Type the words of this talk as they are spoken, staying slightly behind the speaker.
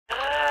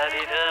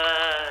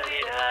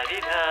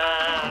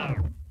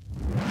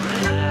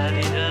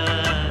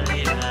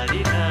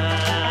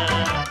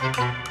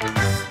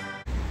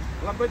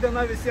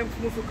Labadiena visiems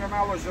mūsų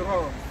kanalo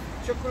žiūrovams.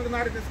 Čia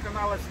kulinarinis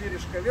kanalas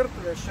Vyriška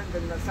virtuvė.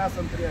 Šiandien mes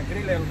esam prie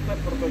Grilė LT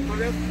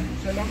parduotuvės.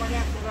 Šalia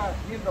manęs yra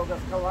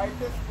Mindaugas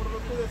Kalaitis,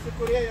 parduotuvės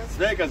įkūrėjas.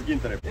 Sveikas,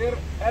 Gintarai. Ir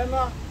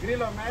Ena,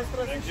 grilio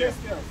meistras iš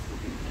Estijos.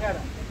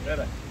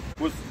 Gerai.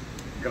 Bus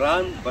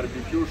Grand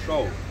BBQ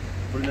show.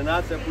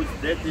 Kulminacija bus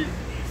Tetail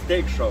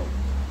steak show.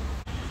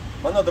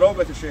 Mano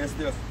draugas iš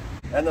Estijos.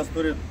 Enas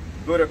turi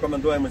 2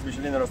 rekomenduojamus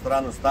Michelin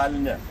restoranus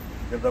Taline.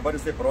 Ir dabar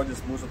jisai parodys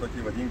mūsų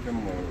tokį, vadinkim,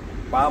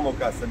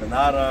 pamoką,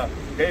 seminarą,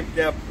 kaip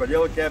kepti,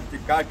 kodėl kepti,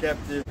 ką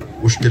kepti.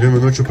 Už kelių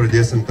minučių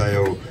pradėsim tą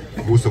jau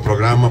mūsų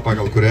programą,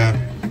 pagal kurią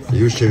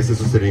jūs čia visi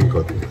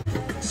susirinkot.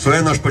 Su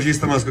Enu aš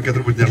pažįstamas kokie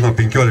turbūt, nežinau,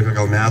 15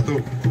 gal metų.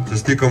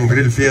 Susitikom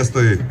grill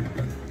fiestoj,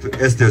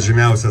 Estijos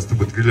žymiausias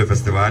turbūt grilio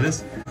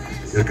festivalis.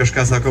 Ir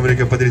kažką, sakom,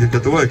 reikia padaryti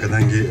Lietuvoje,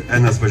 kadangi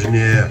Enas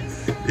važinėja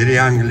ir į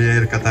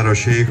Angliją, ir Kataro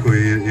šeikų,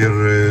 ir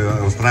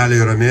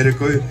Australijoje, ir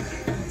Amerikoje.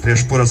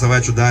 Prieš porą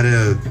savaičių darė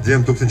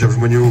 2000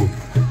 žmonių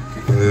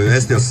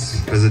Estijos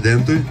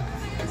prezidentui.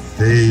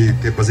 Tai,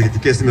 kaip pasakyti,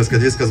 tikėsimės,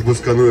 kad viskas bus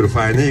skanu ir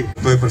fainai.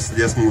 Tuoj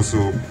prasidės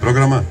mūsų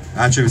programa.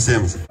 Ačiū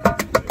visiems.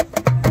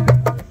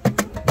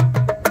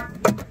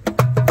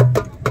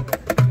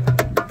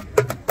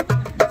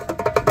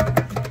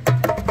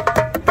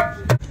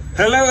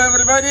 Hello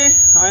everybody,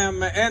 I am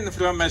Enn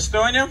from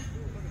Estonia,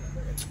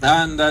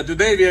 and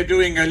today we are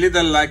doing a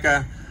little like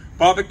a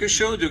barbecue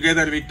show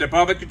together with the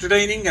barbecue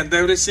training and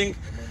everything.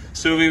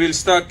 So we will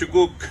start to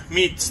cook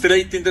meat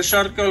straight in the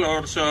charcoal,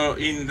 also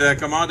in the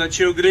Kamada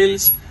Chew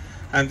grills,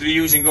 and we're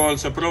using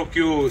also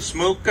BBQ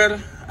smoker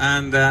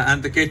and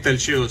the Tetail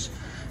chews,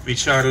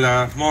 which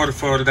are more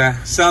for the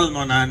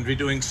salmon, and we're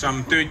doing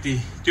some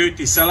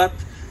dirty salad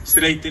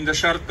straight in the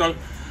charcoal.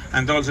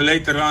 And also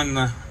later on,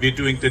 we're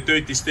doing the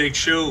dirty steak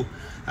show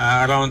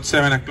around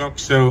 7 o'clock.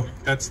 So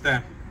that's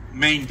the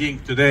main thing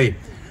today.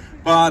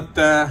 But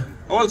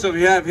also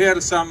we have here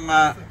some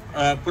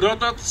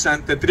products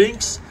and the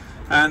drinks.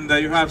 And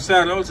you have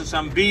there also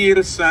some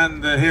beers.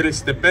 And here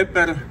is the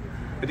pepper,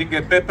 I think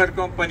a pepper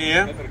company,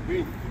 yeah?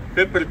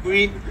 Pepper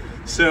Queen.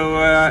 So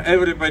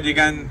everybody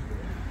can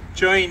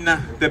join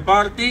the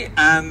party.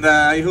 And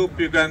I hope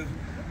you can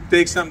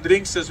take some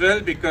drinks as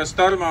well, because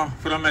Tarmo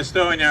from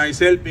Estonia is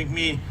helping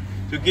me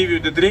to give you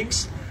the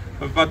drinks.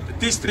 But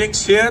these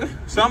drinks here,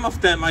 some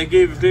of them I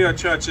give free of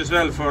charge as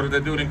well for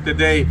during the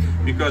day,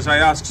 because I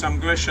ask some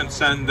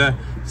questions and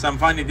some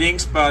funny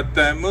things. But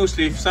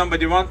mostly if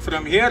somebody wants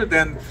from here,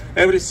 then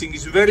everything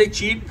is very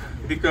cheap,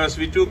 because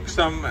we took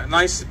some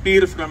nice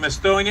beer from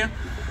Estonia,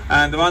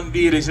 and one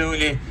beer is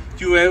only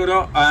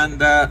 €2,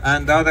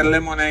 and other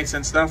lemonades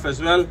and stuff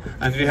as well.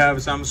 And we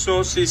have some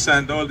sauces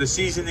and all the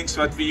seasonings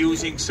what we're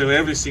using, so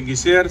everything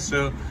is here.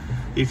 So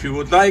if you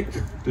would like,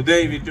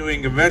 today we're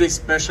doing a very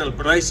special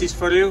prices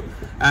for you.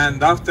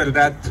 And after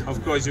that,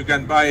 of course, you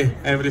can buy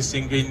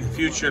everything in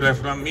future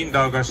from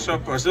Mindaugas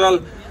shop as well.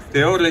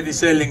 They're already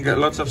selling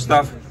lots of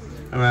stuff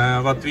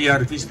what we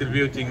are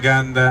distributing,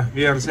 and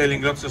we are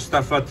selling lots of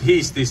stuff what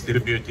he's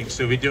distributing.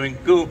 So we're doing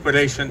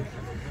cooperation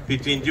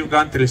between 2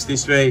 countries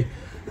this way,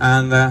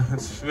 and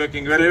it's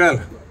working very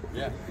well.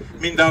 Yeah.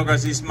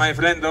 Mindaugas is my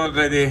friend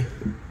already,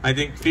 I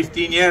think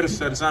 15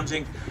 years or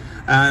something.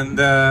 And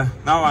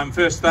now I'm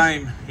first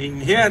time in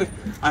here.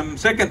 I'm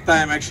second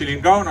time actually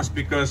in Kaunas,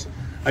 because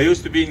I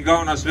used to be in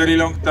Kaunas very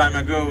long time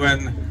ago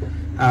when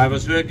I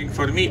was working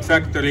for a meat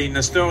factory in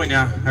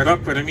Estonia, a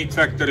Rakvere meat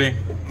factory,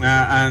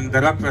 and the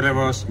Rakvere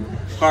was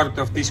part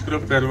of this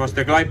group. There was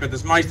the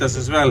Klaipedas Maistas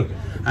as well,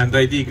 and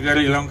I did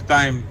very long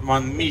time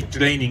one meat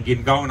training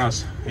in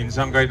Kaunas in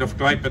some kind of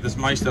Klaipedas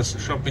Maistas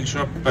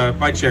shop-in-shop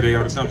butchery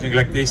or something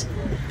like this.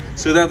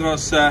 So that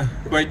was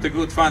quite a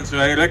good fun. So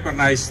I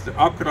recognized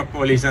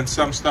Acropolis and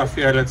some stuff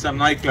here and some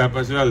nightclub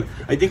as well.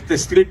 I think the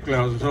strip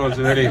club was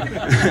also very...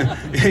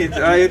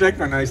 I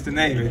recognized the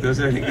name, it was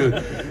very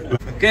good.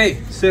 Okay,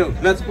 so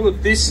let's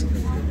put this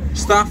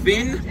stuff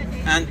in,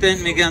 and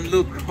then we can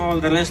look all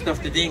the rest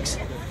of the things.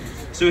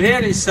 So here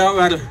is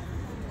our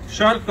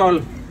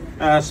charcoal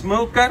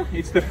smoker.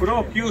 It's the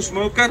BBQ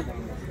smoker.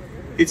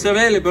 It's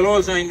available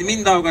also in the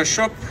Mindaugas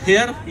shop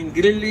here in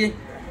Grilli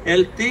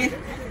LT.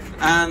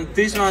 And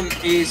this one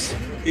is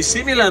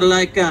similar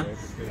like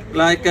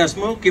a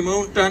Smoky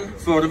Mountain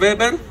for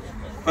Weber,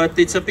 but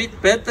it's a bit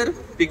better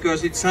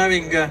because it's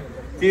having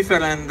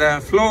different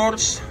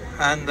floors,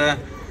 and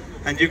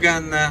you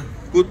can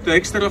put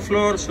extra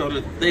floors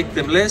or take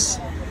them less.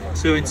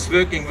 So it's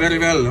working very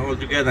well all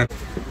together.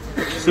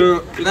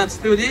 So let's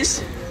do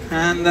this,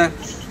 and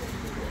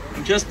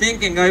I'm just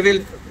thinking I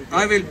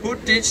will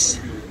put this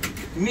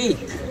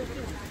meat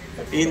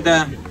in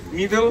the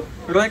middle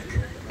rack.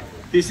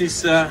 This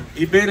is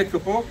Iberico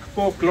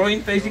pork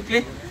loin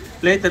basically.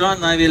 Later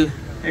on I will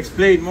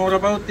explain more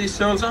about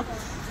this also.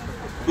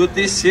 Put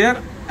this here,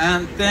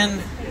 and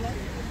then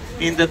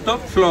in the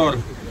top floor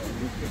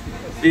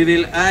we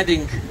will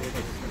adding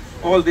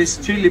all these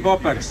chili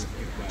poppers.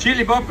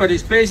 Chili popper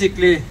is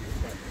basically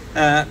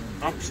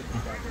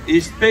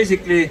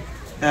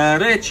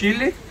red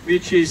chili,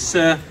 which is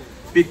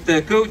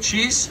with goat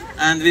cheese,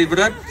 and we've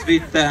wrapped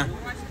with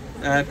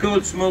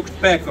cold smoked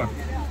bacon.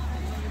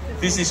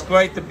 This is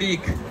quite a big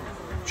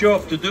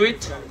job to do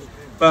it,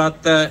 but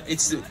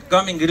it's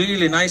coming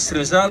really nice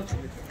result.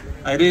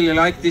 I really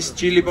like these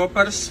chili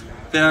poppers.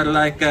 They are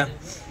like, you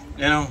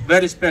know,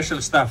 very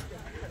special stuff.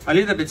 A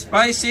little bit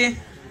spicy,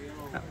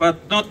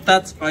 but not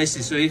that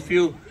spicy. So if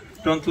you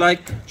don't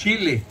like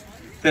chili,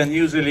 then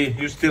usually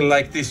you still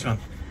like this one.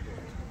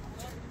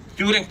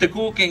 During the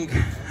cooking,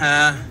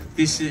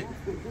 this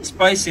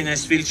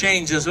spiciness will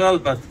change as well,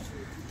 but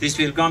this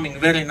will coming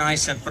very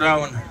nice and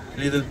brown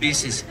little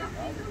pieces.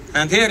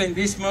 And here in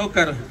this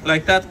smoker,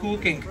 like that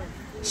cooking,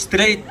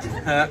 straight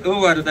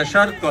over the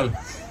charcoal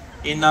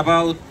in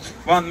about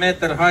 1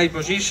 meter high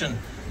position,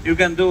 you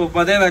can do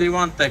whatever you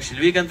want actually.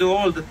 We can do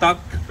all the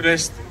duck,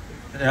 breast,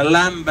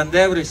 lamb and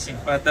everything,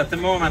 but at the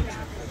moment,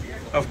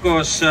 of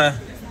course,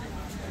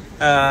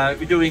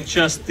 we're doing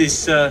just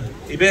this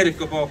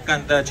Iberico pork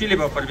and chili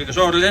popper, because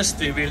all the rest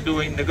we will do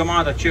in the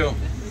Gamada show.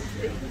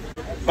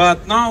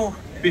 But now,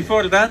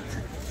 before that,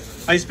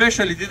 I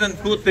especially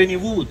didn't put any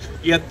wood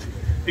yet,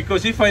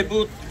 because if I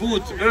put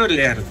wood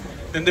earlier,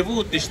 then the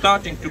wood is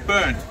starting to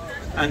burn.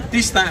 And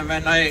this time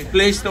when I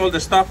placed all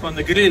the stuff on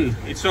the grill,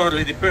 it's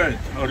already burnt,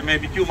 or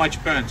maybe too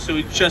much burnt, so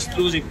it's just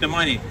losing the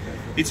money.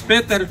 It's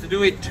better to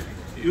do it,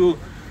 you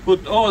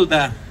put all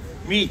the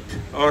meat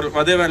or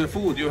whatever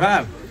food you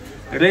have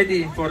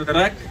ready for the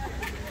rack,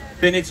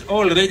 then it's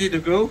all ready to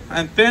go.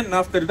 And then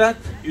after that,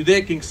 you're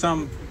taking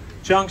some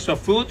chunks of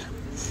food.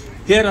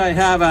 Here I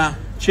have a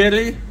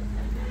cherry,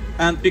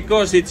 and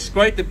because it's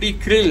quite a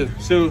big grill,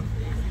 so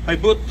I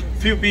put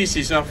few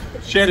pieces of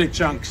cherry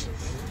chunks.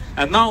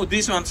 And now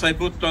these ones I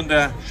put on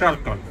the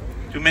charcoal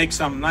to make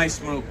some nice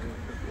smoke.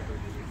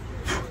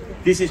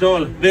 This is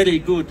all very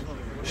good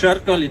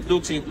charcoal. It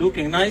looks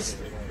looking nice.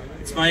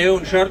 It's my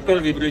own charcoal.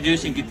 We're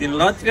producing it in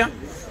Latvia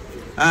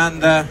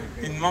and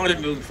in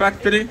Maalembu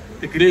factory,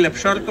 the grill up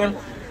charcoal.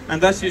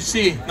 And as you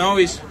see, now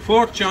is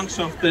 4 chunks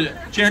of the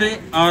cherry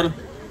are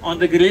on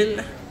the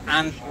grill,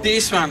 and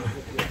this one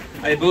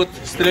I put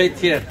straight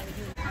here.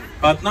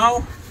 But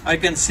now I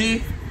can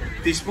see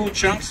these 4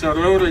 chunks are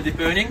already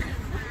burning.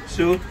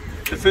 So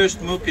the first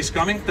smoke is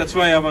coming. That's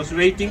why I was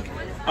waiting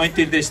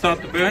until they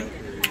start to burn.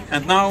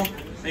 And now,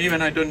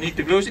 even I don't need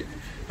to close it,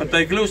 but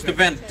I close the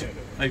vent.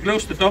 I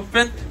close the top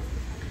vent,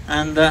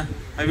 and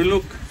I will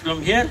look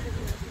from here.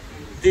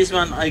 This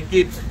one I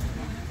keep,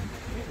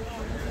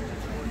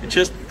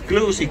 just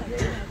close it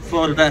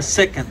for the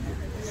second,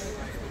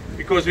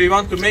 because we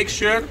want to make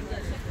sure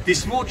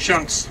these wood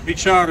chunks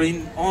which are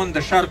on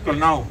the charcoal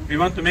now, we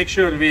want to make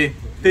sure we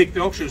take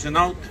the oxygen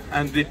out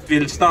and it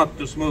will start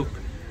to smoke.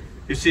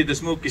 You see the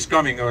smoke is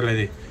coming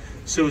already.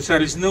 So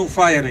there is no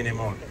fire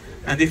anymore.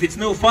 And if it's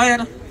no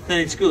fire, then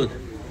it's good.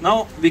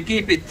 Now we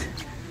keep it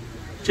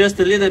just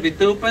a little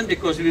bit open,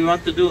 because we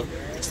want to do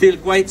still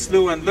quite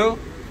slow and low,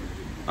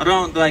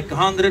 around like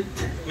 100,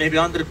 maybe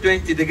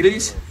 120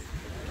 degrees.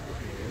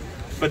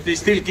 But we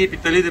still keep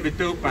it a little bit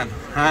open.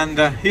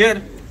 And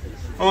here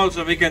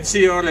also we can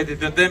see already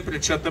the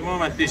temperature at the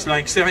moment is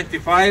like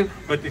 75,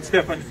 but it's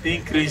definitely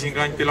increasing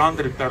until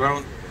 100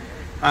 around.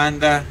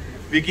 And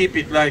we keep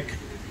it like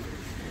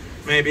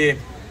maybe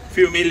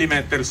few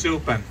millimeters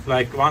open,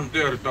 like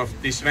 1/3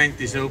 of this vent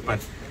is open.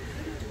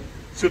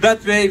 So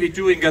that way we're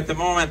doing at the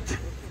moment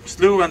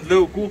slow and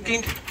low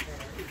cooking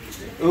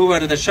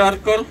over the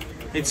charcoal.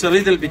 It's a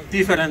little bit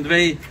different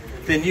way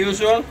than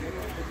usual.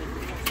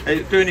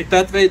 I turn it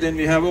that way, then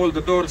we have all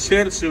the doors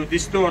here. So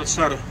these doors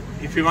are,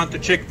 if you want to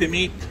check the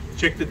meat,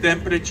 check the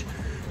temperature,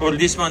 or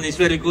this one is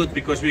very good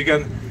because we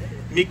can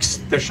mix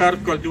the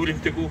charcoal during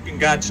the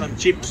cooking, add some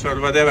chips or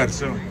whatever.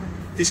 So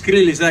this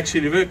grill is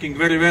actually working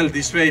very well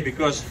this way,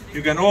 because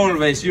you can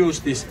always use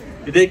this.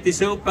 You take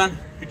this open,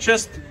 you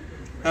just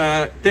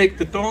take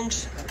the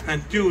tongs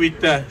and do with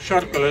the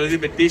charcoal a little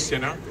bit this, you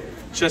know,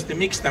 just to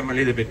mix them a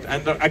little bit.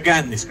 And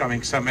again is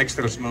coming some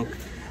extra smoke.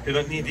 You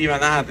don't need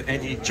even add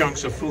any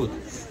chunks of food.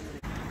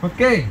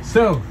 Okay,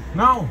 so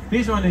now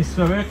this one is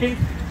working.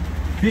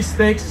 This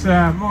takes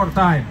more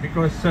time,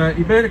 because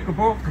Iberico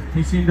pork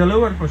is in the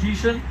lower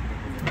position.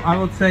 I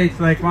would say it's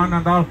like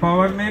 1.5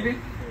 hours maybe.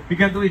 We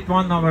can do it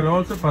 1 hour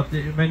also, but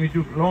when we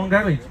do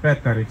longer, it's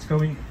better. It's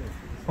going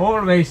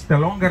always the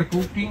longer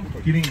cooking,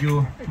 giving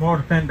you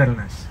more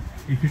tenderness.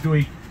 If you do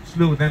it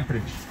slow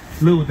temperature,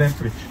 low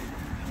temperature.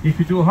 If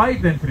you do high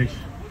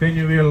temperature, then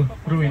you will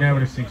ruin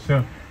everything.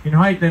 So in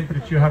high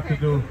temperature, you have to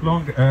do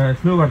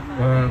slower,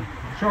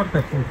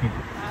 shorter cooking.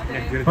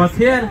 But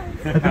here,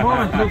 at the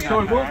moment, looks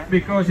all good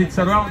because it's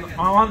around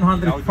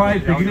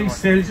 105 degrees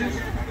Celsius.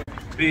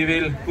 We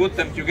will put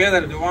them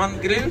together to one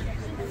grill,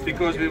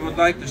 because we would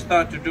like to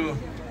start to do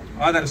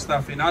other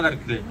stuff in other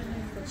grill.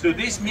 So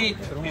this meat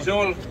is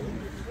all,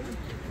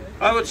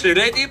 I would say,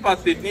 ready,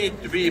 but it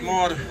needs to be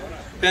more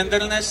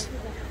tenderness.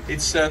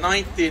 It's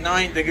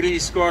 99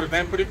 degrees core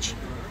temperature,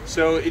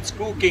 so it's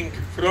cooking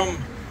from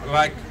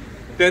like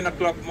 10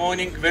 o'clock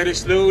morning very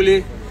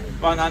slowly,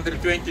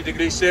 120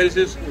 degrees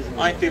Celsius,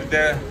 until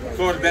the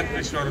core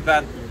temperature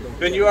that.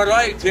 When you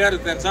arrived here,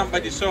 then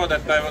somebody saw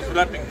that I was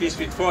wrapping this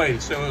with foil.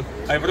 So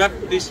I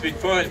wrapped this with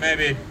foil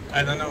maybe,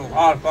 I don't know,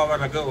 half hour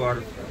ago or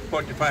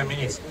 45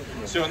 minutes.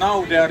 So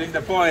now they are in the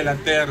boil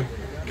and they are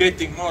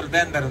getting more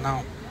tender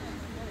now.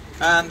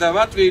 And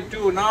what we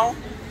do now,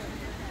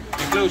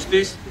 we close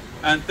this,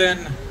 and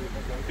then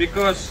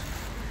because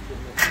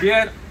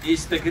here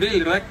is the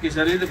grill rack is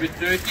a little bit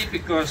dirty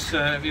because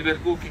we were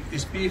cooking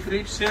this beef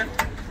ribs here,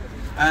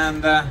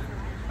 and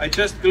I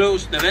just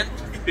closed the vent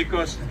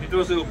because it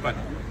was open,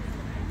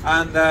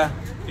 and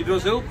it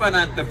was open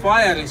and the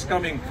fire is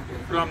coming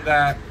from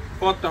the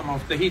bottom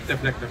of the heat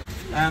deflector,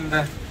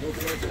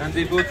 and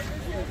we put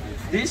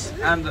this,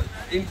 and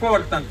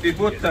important, we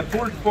put the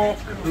pulled pork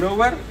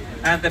lower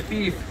and the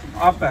beef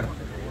upper,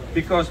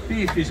 because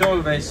beef is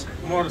always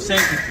more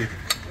sensitive.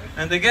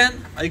 And again,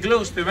 I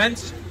close the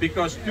vents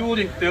because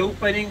during the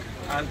opening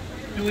and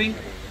doing,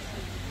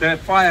 the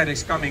fire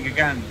is coming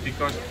again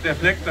because the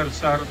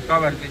deflectors are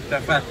covered with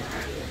the fat.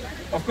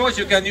 Of course,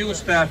 you can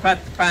use the fat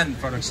pan,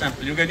 for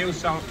example. You can use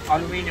some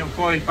aluminum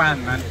foil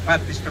pan and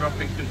fat is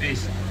dropping to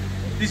this.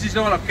 This is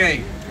all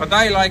okay, but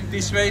I like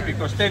this way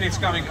because then it's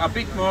coming a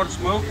bit more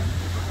smoke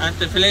and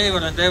the flavor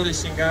and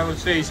everything, I would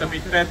say, is a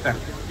bit better.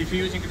 If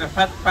you're using the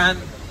fat pan,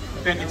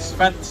 then it's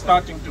fat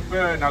starting to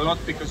burn a lot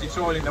because it's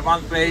all in the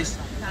one place,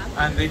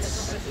 and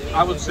it's,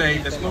 I would say,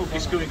 the smoke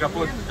is going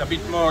a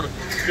bit more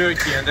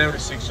dirty and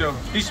everything. So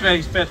this way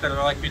is better,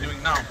 like we're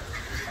doing now.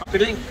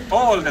 Drink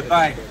all the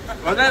time,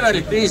 whatever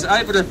it is.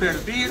 I prefer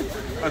beer,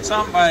 but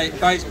some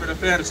guys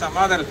prefer some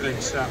other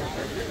drinks.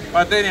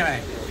 But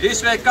anyway,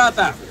 this way,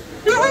 Kata.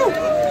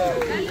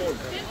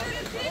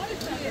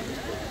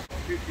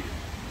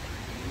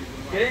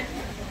 Okay,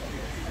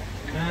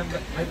 and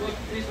I put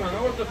this one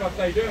also, but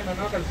I do on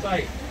another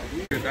side.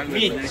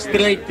 Meat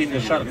straight in the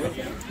shark.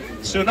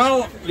 So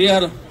now we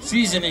are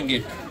seasoning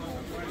it.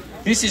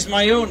 This is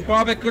my own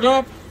barbecue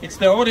rub. It's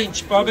the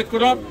orange barbecue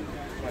rub,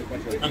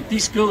 and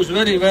this goes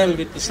very well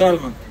with the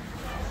salmon.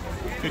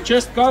 You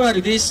just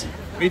cover this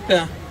with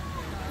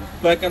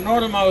like a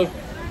normal,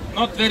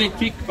 not very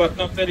thick but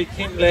not very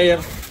thin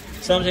layer,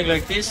 something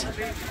like this.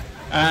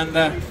 And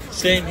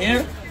same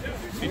here,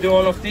 we do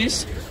all of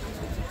this.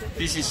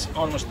 This is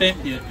almost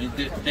empty.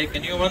 We take a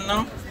new one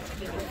now,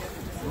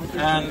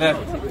 and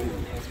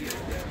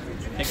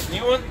take a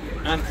new one.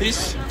 And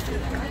this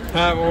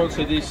have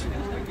also this,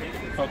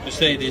 how to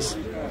say this,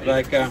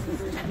 like a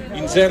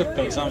insert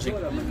or something.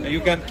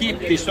 You can keep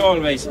this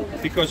always,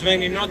 because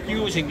when you're not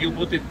using, you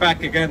put it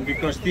back again,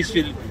 because this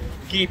will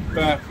keep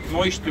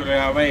moisture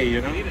away,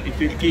 you know. It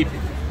will keep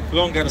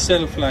longer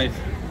shelf life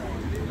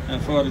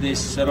for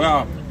this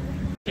rub.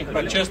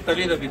 But just a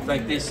little bit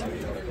like this,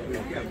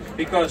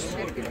 because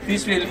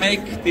this will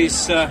make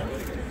this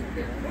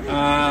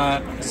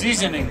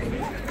seasoning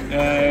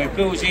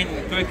goes in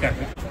quicker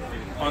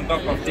on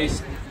top of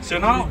this. So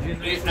now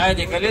we're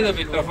adding a little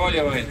bit of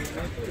olive oil.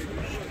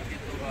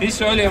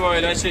 This olive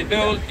oil, as I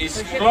told,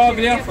 is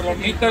Flavia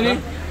from Italy,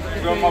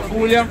 from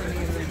Apulia,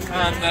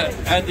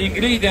 and the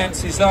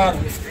ingredients are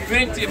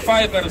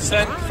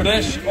 25%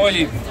 fresh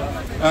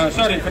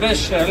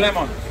fresh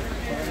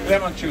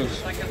lemon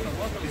juice.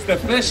 It's the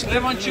fresh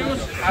lemon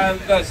juice, and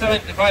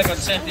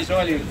 75% is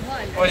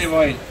olive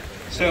oil.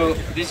 So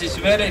this is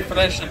very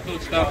fresh and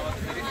good stuff.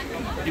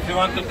 If you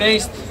want to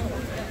taste,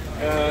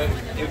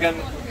 you can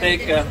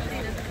take a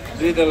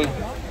little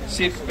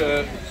sip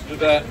to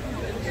the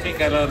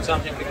finger or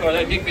something, because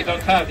I think we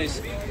don't have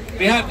this.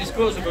 We have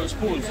disposable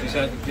spoons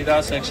with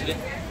us actually,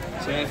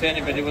 so if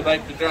anybody would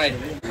like to try.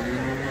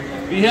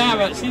 We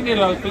have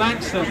similar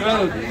planks as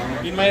well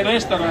in my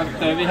restaurant.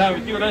 We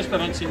have 2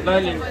 restaurants in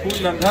Tallinn,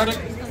 Pull and Hark,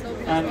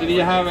 and we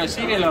have a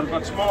similar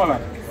but smaller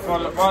for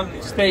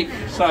one steak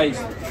size.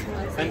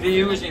 And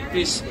we're using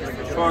this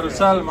for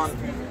salmon.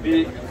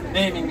 We're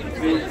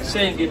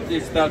saying it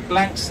is the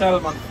plank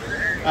salmon,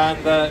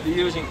 and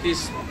we're using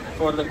this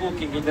for the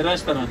cooking in the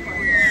restaurant.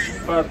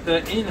 But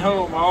in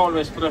home I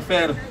always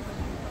prefer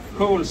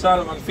whole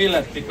salmon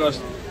fillet,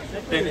 because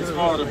then it's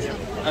more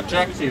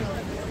attractive.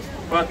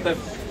 But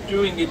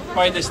doing it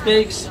by the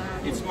steaks,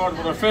 it's more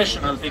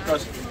professional,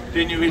 because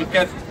then you will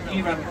get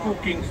even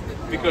cooking,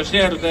 because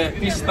here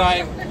this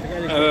time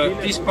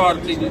this part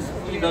is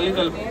a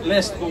little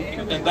less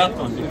cooking than that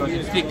one, because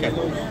it's thicker.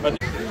 But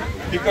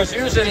because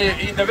usually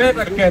in the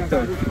Weber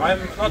kettle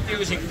I'm not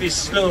using this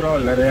slow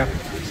roller, yeah,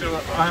 so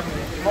I'm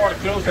more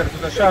closer to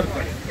the shark.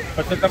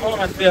 But at the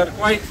moment they are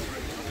quite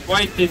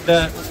in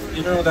the,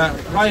 you know, the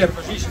higher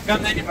position.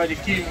 Can anybody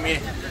give me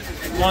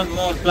one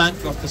more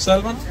plank of the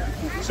salmon?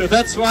 So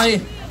that's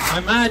why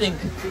I'm adding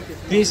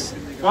this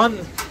one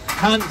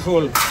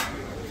handful.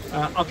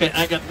 Okay,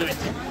 I can do it.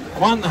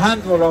 One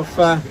handful of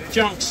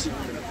chunks.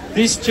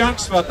 These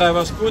chunks what I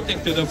was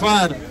putting to the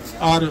fire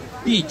are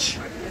peach.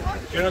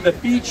 You know, the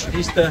peach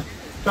is the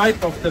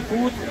type of the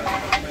food,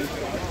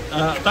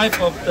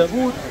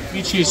 wood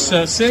which is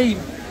same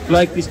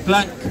like this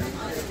plank.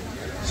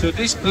 So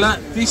these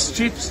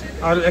chips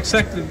are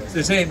exactly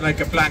the same like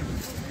a plank.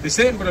 The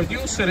same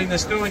producer in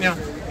Estonia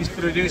is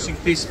producing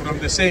this from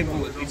the same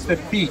wood. It's the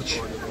peach.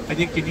 I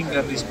think in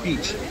England is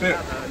peach.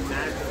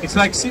 It's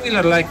like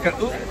similar like a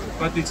oak,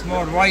 but it's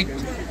more white.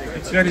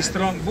 It's very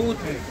strong wood,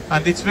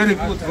 and it's very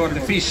good for the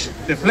fish.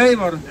 The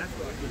flavor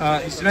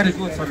It's very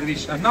good for the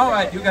fish. And now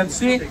you can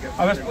see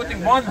I was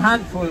putting one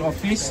handful of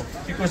fish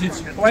because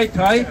it's quite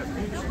high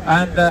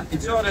and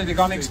it's already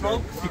coming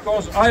smoke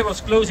because I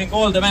was closing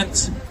all the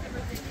vents.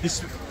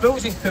 This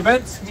closing the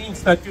vents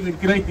means that you will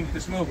creating the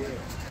smoke.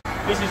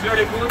 This is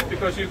very good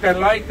because you can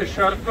light the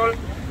charcoal.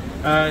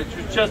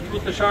 You just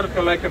put the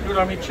charcoal like a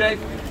pyramid shape,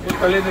 put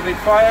a little bit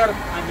fire,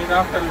 and then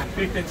after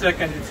 15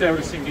 seconds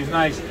everything is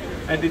nice.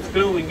 And it's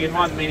glowing in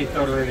 1 minute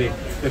already,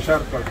 the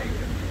charcoal.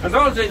 And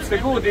also it's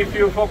good if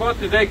you forgot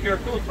to take your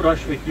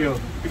toothbrush with you.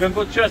 You can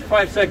put just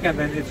 5 seconds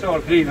and it's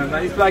all clean, and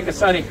it's like a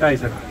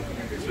sanitizer.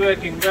 It's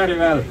working very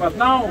well. But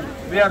now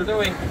we are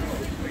doing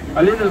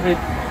a little bit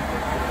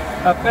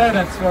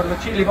appearance for the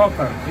chili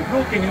popper. It's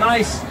looking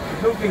nice,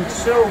 it's looking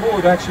so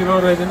good actually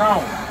already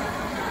now.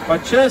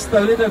 But just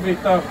a little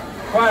bit of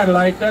fire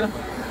lighter,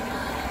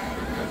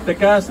 the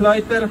gas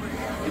lighter,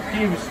 it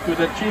gives to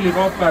the chili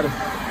popper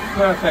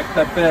perfect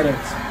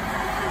appearance.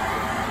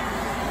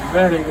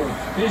 Very good.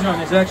 This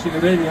one is actually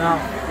ready now.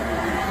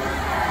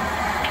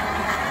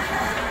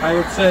 I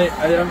would say,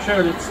 I'm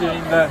sure it's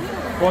in the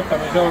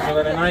bottom is also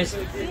very nice.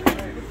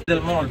 A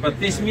little more, but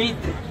this meat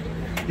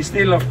is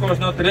still of course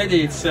not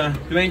ready. It's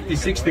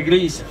 26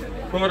 degrees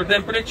core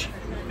temperature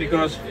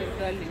because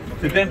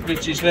the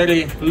temperature is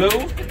very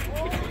low,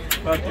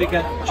 but we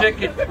can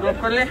check it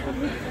properly.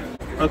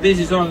 But this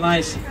is all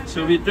nice.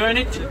 So we turn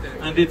it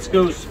and it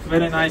goes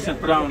very nice and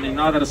brown in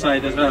the other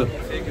side as well.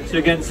 So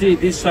you can see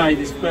this side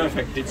is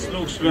perfect. It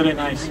looks very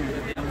nice.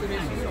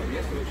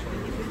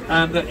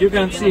 And you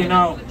can see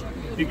now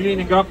we're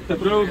cleaning up the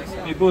broth.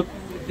 We put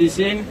this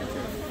in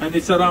and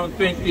it's around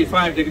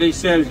 25 degrees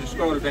Celsius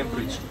core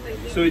temperature.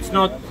 So it's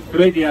not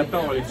ready at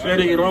all. It's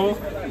very raw,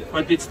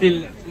 but it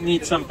still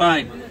needs some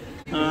time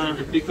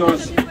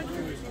because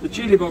the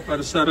chili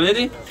poppers are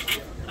ready.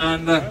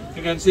 And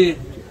you can see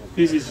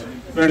this is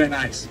very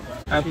nice.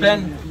 And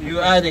then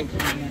you're adding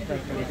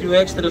 2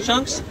 extra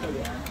chunks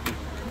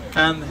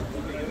and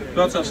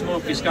lots of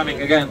smoke is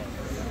coming again.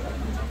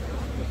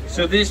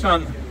 So this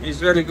one is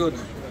very good.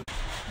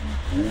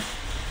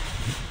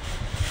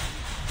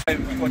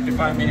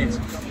 45 minutes.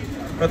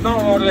 But now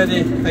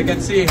already I can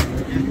see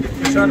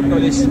the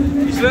charcoal is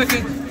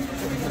working.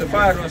 The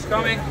fire was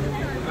coming.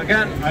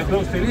 Again I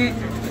closed the lid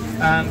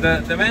and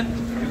the vent.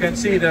 You can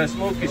see the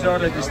smoke is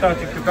already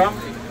starting to come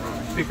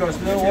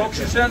because no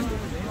oxygen.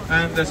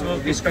 And the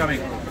smoke is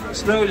coming.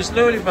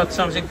 Slowly, but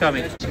something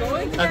coming.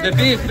 And the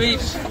beef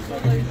ribs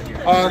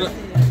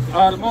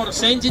are more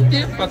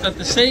sensitive, but at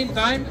the same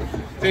time,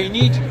 they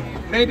need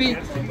maybe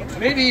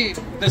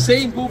the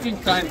same cooking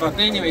time, but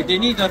anyway, they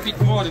need a bit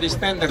more this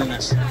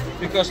tenderness.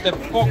 Because the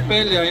pork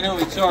belly, I know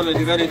it's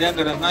already very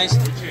tender and nice.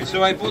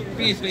 So I put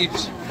beef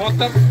ribs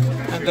bottom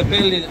and the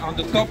belly on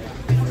the top.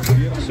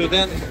 So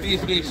then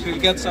beef ribs will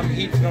get some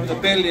heat from the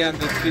belly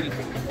and it will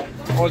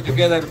all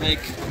together make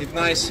it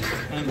nice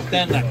and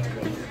tender.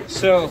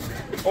 So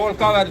all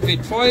covered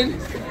with foil,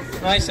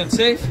 nice and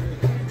safe,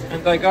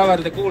 and I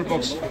cover the cool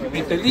box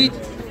with the lid,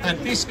 and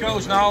this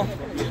goes now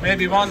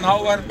maybe 1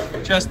 hour,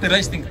 just the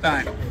resting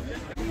time.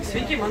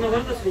 Sveiki, mano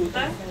vardas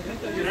Rūta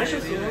ir aš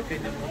esu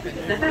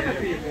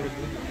Tetail.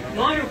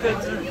 Noriu, kad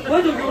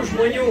kuo daugiau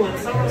žmonių ant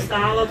savo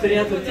stalo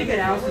turėtų tik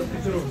geriausius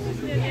pipirus.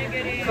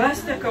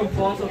 Kas tie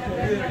kampoto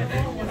pipirai?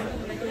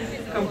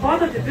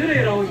 Kampoto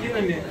pipirai yra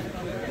auginami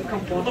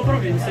Kampoto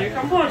provincijoje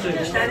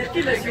Kambodžoje, iš ten ir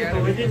kilęs jų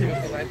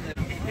pavadinimas.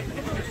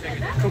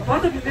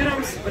 Kampoto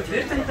pipirams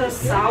patvirtintas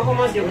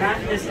saugomos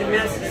geografinės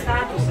kilmės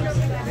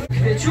statusas.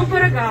 Kviečiu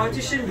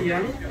paragauti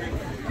šiandien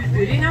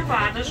pipirinę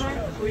padažą,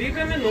 kurį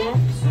gaminu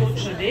su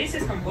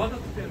žaliaisiais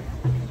Kampoto pipirais.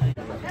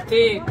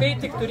 Tai kai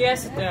tik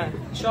turėsite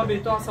šio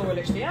bei to savo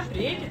lėkštėje,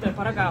 prieikite,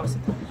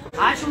 paragausite.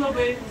 Ačiū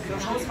labai,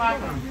 gražaus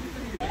vakaro.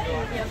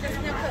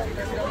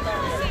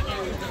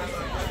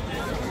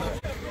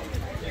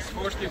 It's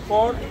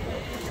 44.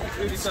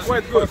 It's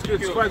quite good.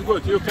 It's quite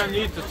good. You can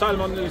eat the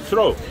salmon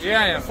raw.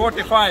 Yeah,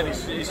 45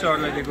 is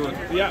already good.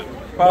 Yeah,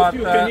 but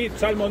you can eat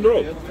salmon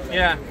raw.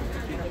 Yeah,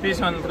 this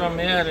one from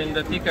here in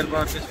the thicker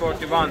part is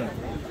 41.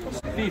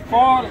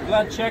 Before,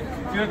 let's check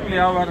quickly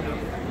our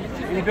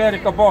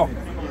Iberico pork.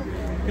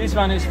 This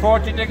one is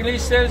 40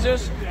 degrees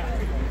Celsius.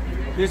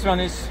 This one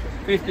is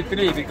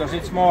 53 because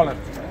it's smaller.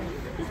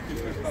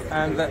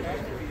 And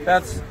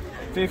that's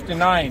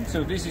 59,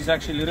 so this is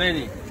actually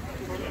ready.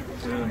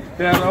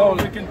 They are all,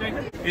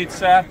 it's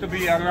have to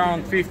be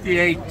around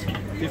 58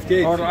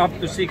 or up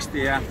to 60,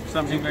 yeah,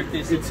 something like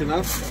this. It's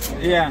enough?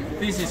 Yeah,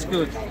 this is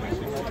good.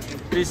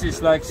 This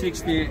is like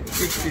 60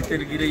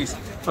 degrees.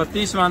 But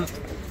this one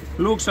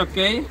looks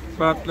okay,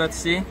 but let's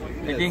see.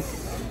 I think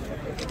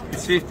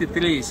it's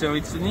 53, so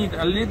it's need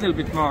a little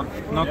bit more,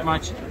 not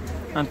much.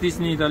 And this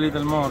need a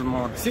little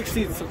more.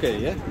 60 it's okay,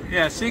 yeah?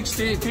 Yeah,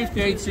 60,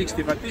 58,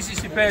 60, but this is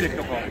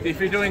Iberico pork. If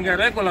you're doing a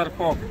regular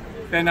pork,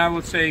 then I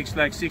would say it's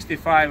like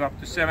 65 up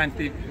to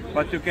 70.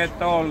 But to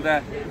get all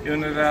the, you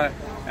know, the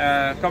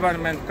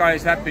government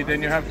guys happy,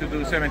 then you have to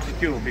do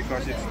 72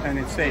 because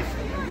it's safe.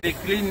 We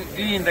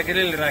clean the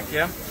grill rack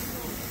here.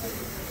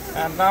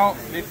 And now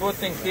we're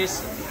putting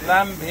this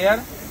lamb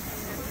here.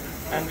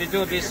 and we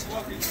do this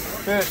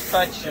first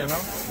touch, you know,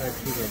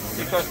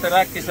 because the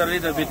rack is a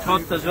little bit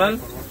hot as well,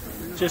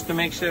 just to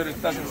make sure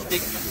it doesn't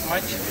stick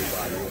much.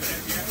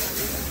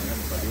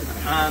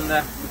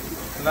 And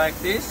like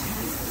this,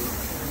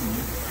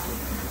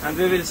 and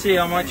we will see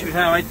how much we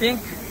have. I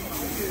think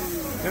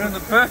we're going to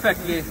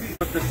perfectly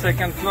put the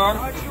second floor,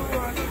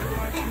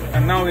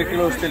 and now we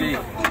close the lid.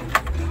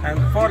 And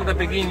for the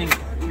beginning,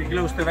 we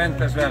close the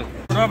vent as well.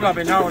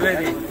 Probably now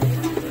ready.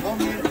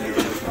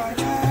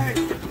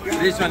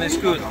 This one is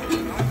good.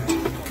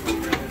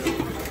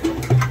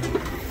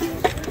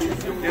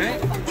 Okay.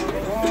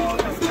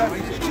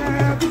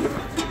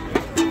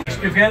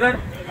 Together,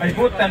 I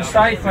put them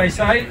side by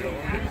side.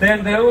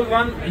 Then the old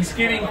one is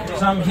giving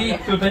some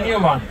heat to the new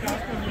one.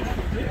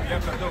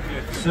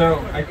 So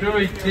I do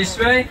it this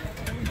way,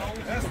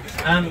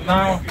 and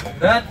now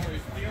that,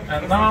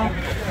 and now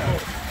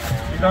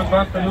we don't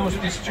want to lose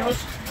this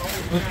juice.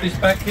 Put this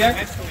back here,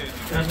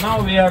 and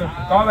now we are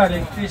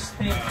covering this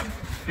thing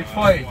with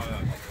foil.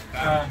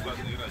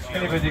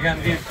 Anybody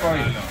can give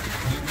foil.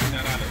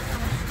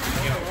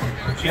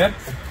 Yep.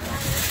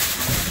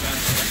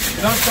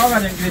 Not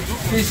covering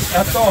with this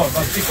at all,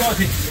 but because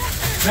it's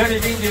very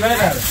windy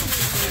weather,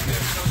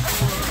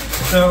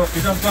 so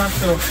we don't want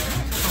to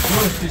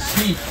lose this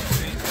heat.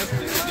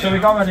 So we're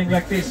covering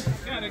like this.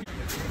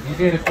 You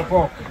get it for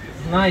pork.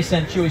 Nice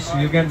and juicy.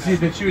 You can see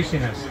the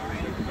juiciness.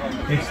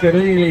 It's the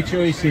really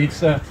juicy.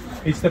 It's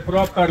the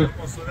proper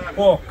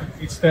pork.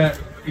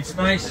 It's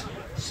nice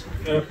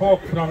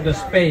pork from the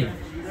Spain.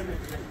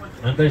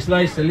 And I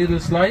slice a little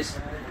slice.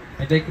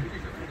 I take a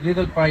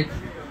little bite.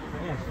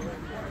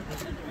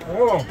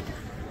 Oh,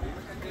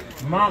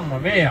 mamma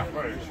mia!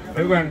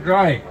 It went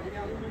dry.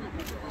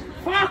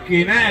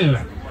 Fucking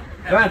hell!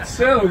 That's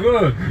so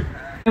good.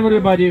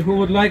 Everybody who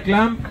would like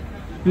lamb,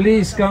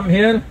 please come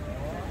here.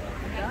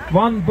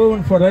 One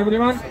bone for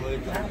everyone.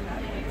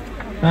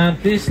 And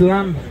this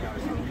lamb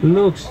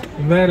looks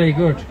very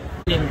good.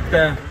 I think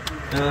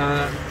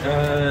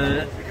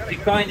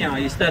picanha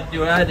is that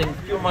you're adding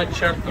too much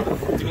charcoal.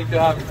 You need to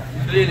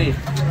have really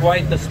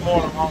quite a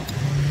small amount.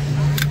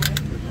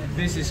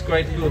 This is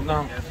quite good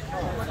now.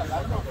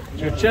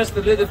 So just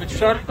a little bit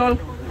charcoal,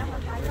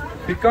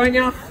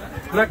 picanha,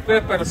 black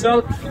pepper,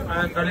 salt,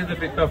 and a little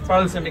bit of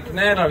balsamic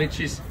nera, which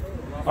is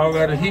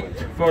our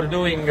hit for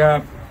doing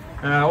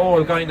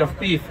all kind of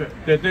beef.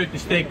 The dirty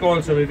steak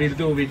also we will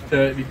do with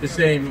the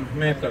same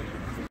method.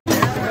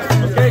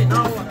 Okay,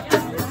 now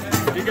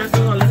we can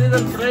do a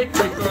little break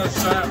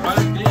because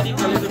I'm cleaning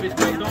a little bit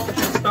my dogs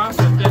and stuff,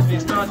 and then we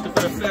start to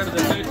prepare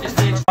the dirty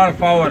steaks.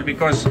 Half hour,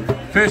 because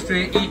first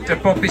we eat the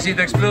poppy seed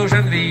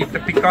explosion, we eat the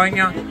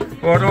picanha.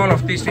 For all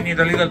of this we need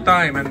a little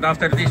time, and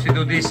after this we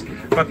do this.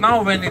 But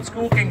now when it's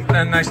cooking,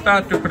 then I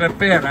start to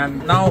prepare,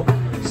 and now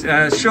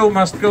show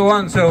must go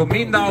on. So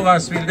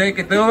Mindaugas will take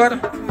it over.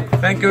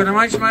 Thank you very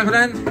much, my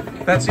friend.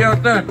 That's your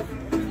turn.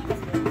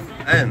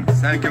 And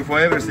thank you for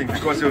everything,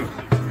 because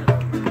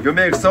you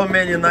make so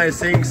many nice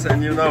things,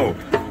 and you know,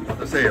 what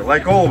to say,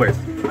 like always.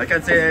 I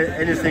can't say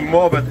anything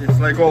more, but it's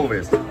like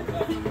always.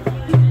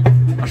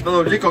 Aš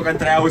manau, liko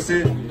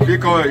kantriausi,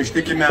 liko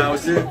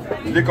ištikimiausi,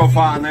 liko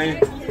fanai.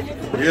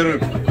 Ir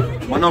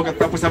manau, kad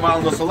per pusę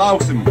valandos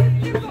sulauksim,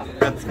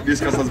 kad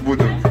viskas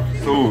būtų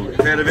su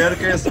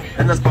fejerverkais.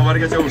 Nes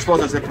pavargęs jau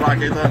užklotęs į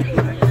prakaitą.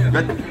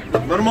 Bet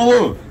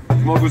normalu,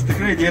 žmogus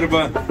tikrai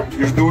dirba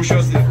iš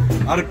dūšios.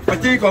 Ar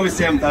patiko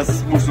visiems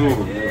tas mūsų?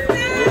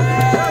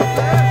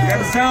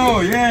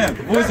 Garsiau,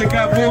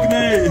 muzika,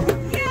 būgnai.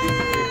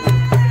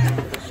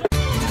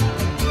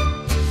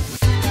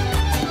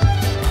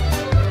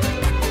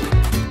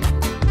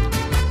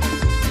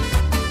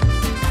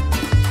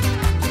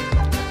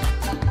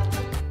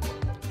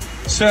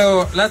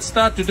 So let's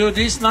start to do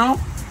this now.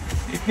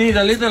 It needs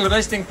a little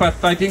resting, but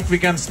I think we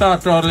can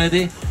start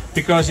already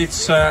because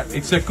it's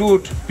a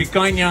good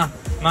picanha,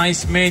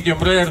 nice medium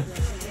rare,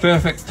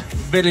 perfect,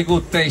 very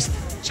good taste.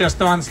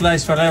 Just one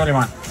slice for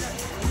everyone.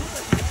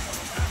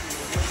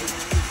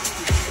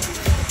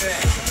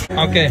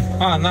 Okay,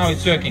 now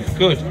it's working,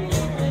 good.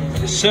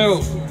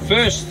 So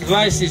first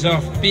slices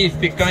of beef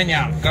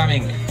picanha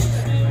coming.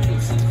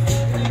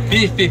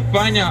 Beef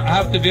picanha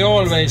have to be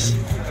always.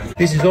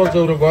 This is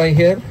also Uruguay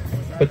here.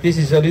 But this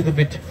is a little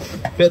bit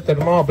better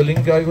marbling,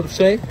 I would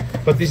say.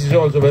 But this is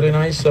also very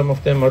nice. Some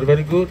of them are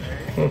very good.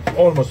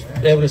 Almost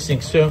everything.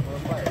 So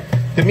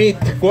the meat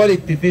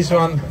quality, this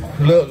one,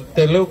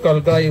 the local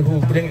guy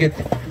who bring it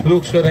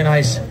looks very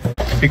nice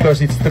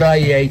because it's dry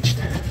aged.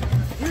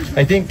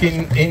 I think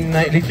in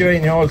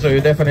Lithuania also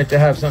you definitely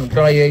have some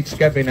dry aged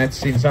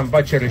cabinets in some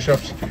butchery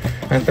shops.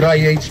 And dry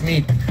aged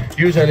meat,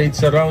 usually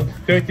it's around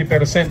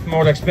 30%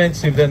 more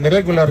expensive than the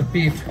regular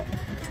beef.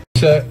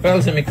 So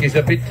balsamic is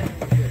a bit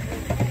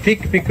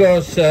thick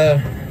because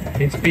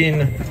it's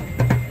been,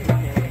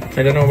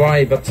 I don't know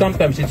why, but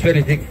sometimes it's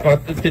very thick.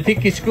 But the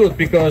thick is good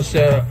because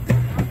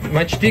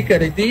much thicker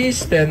it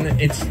is, then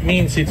it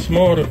means it's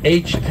more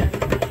aged,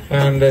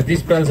 and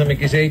this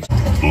balsamic is aged.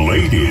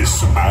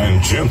 Ladies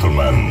and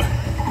gentlemen,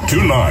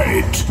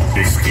 Tonight,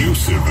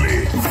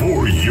 exclusively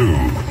for you,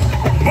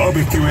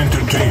 BBQ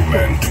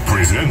Entertainment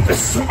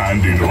presents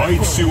and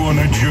invites you on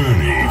a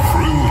journey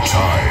through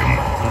time.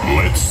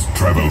 Let's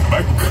travel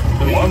back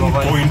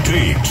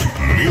 1.8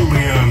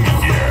 million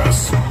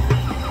years.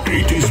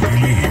 It is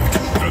believed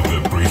that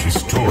the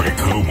prehistoric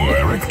Homo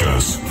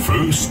erectus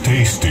first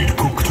tasted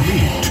cooked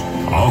meat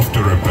after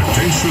a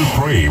potential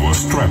prey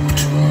was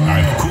trapped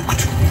and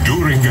cooked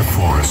during a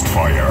forest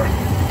fire.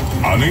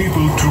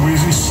 Unable to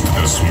resist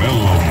the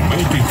smell of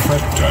melting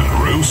fat and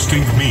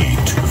roasting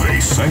meat, they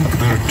sank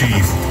their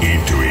teeth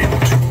into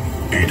it.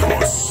 It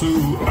was so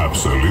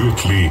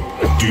absolutely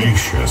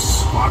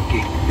delicious.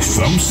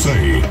 Some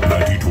say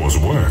that it was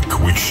work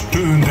which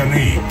turned an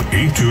ape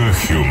into a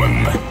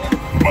human.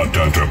 But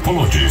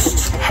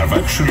anthropologists have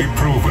actually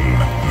proven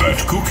that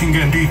cooking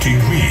and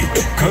eating meat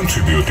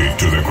contributed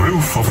to the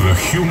growth of the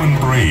human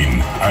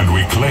brain, and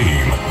we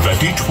claim that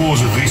it was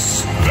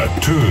this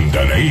that turned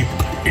an ape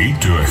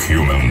into a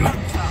human.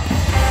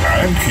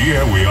 And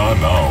here we are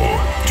now,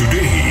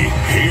 today,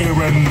 here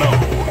and now,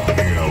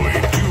 nearly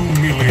 2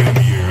 million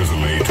years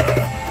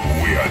later,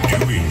 we are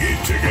doing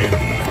it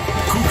again,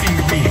 cooking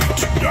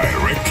meat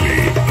directly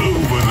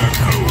over the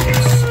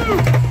coals.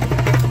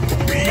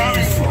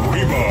 Beef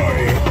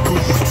ribeye,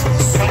 cooked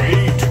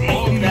straight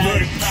on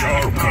the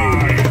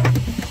charcoal.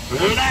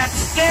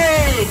 Let's do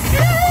it!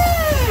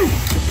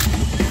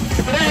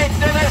 Straight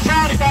to the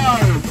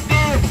charcoal,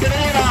 beef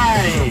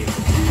ribeye.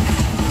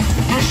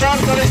 The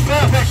charcoal is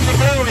perfectly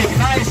glowing,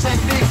 nice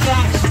and big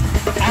chunks,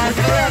 and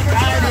we are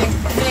adding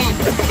meat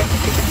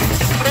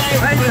straight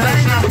to the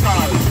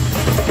charcoal.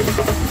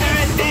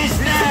 Dirty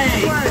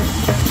steak!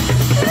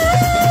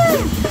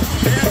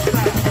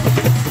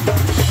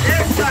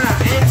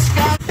 It's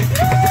got...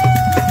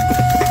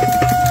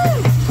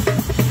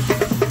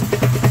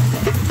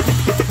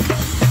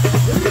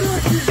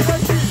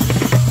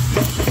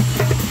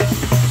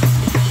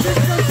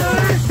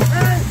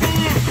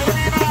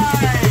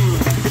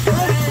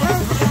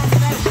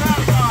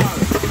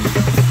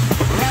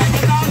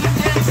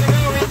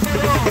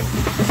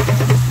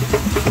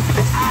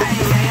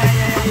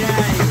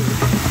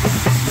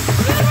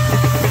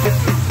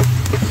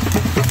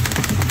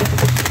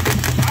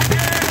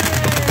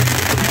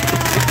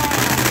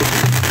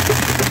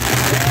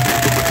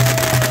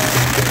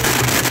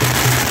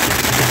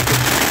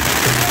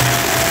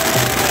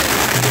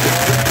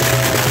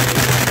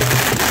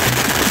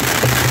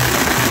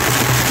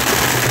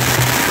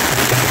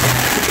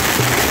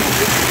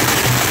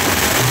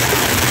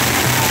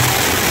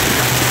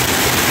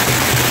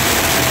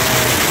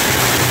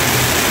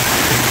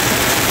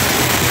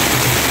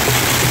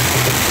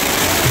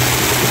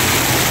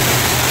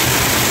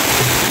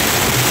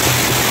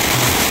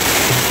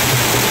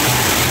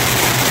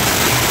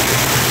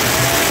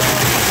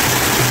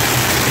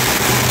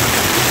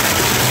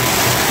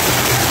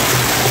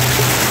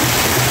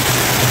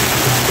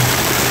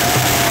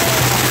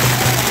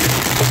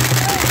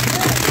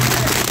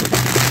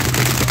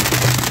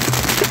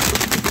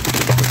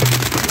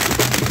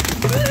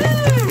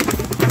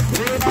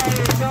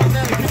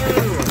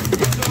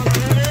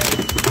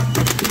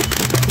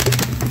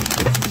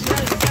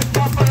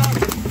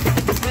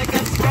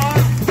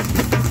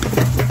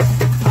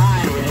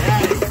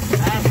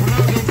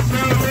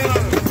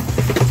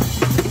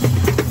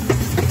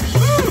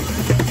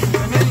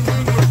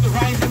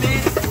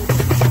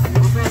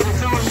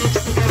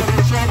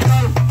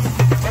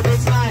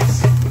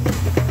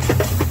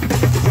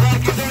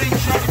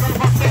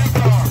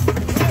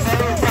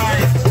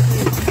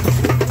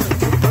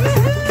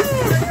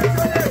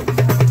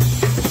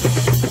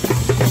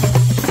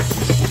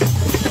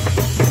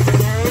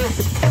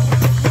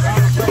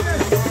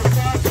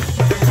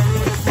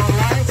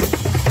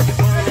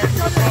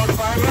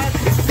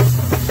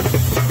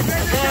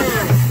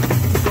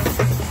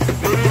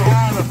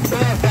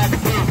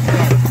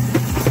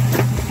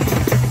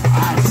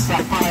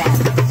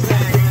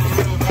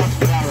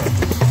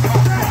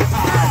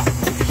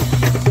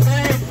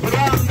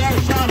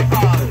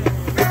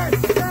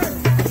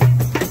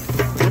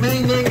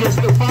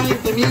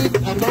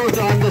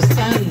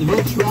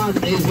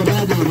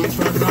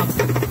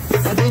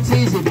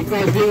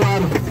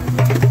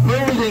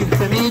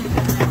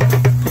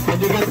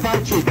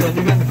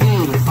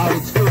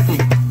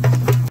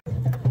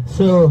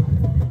 So,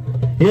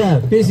 yeah,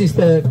 this is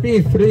the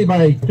beef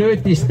ribeye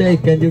dirty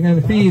steak, and you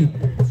can feel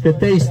the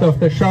taste of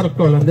the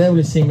charcoal and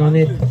everything on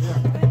it.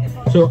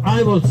 So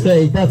I would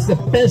say that's the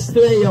best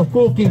way of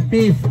cooking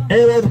beef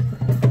ever,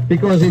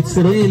 because it's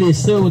really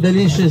so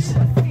delicious.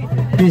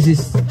 This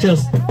is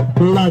just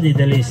bloody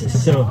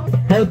delicious. So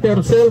help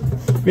yourself.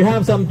 We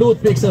have some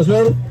toothpicks as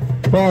well,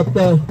 but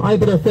I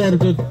prefer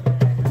to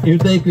you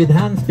take with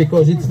hands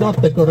because it's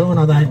not the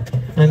corona time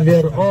and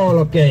we're all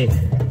okay.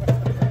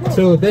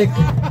 So take,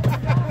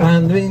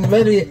 and in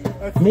very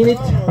minute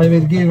I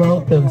will give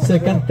out the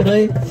second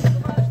tray,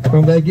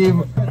 and I give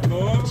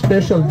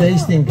special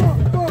tasting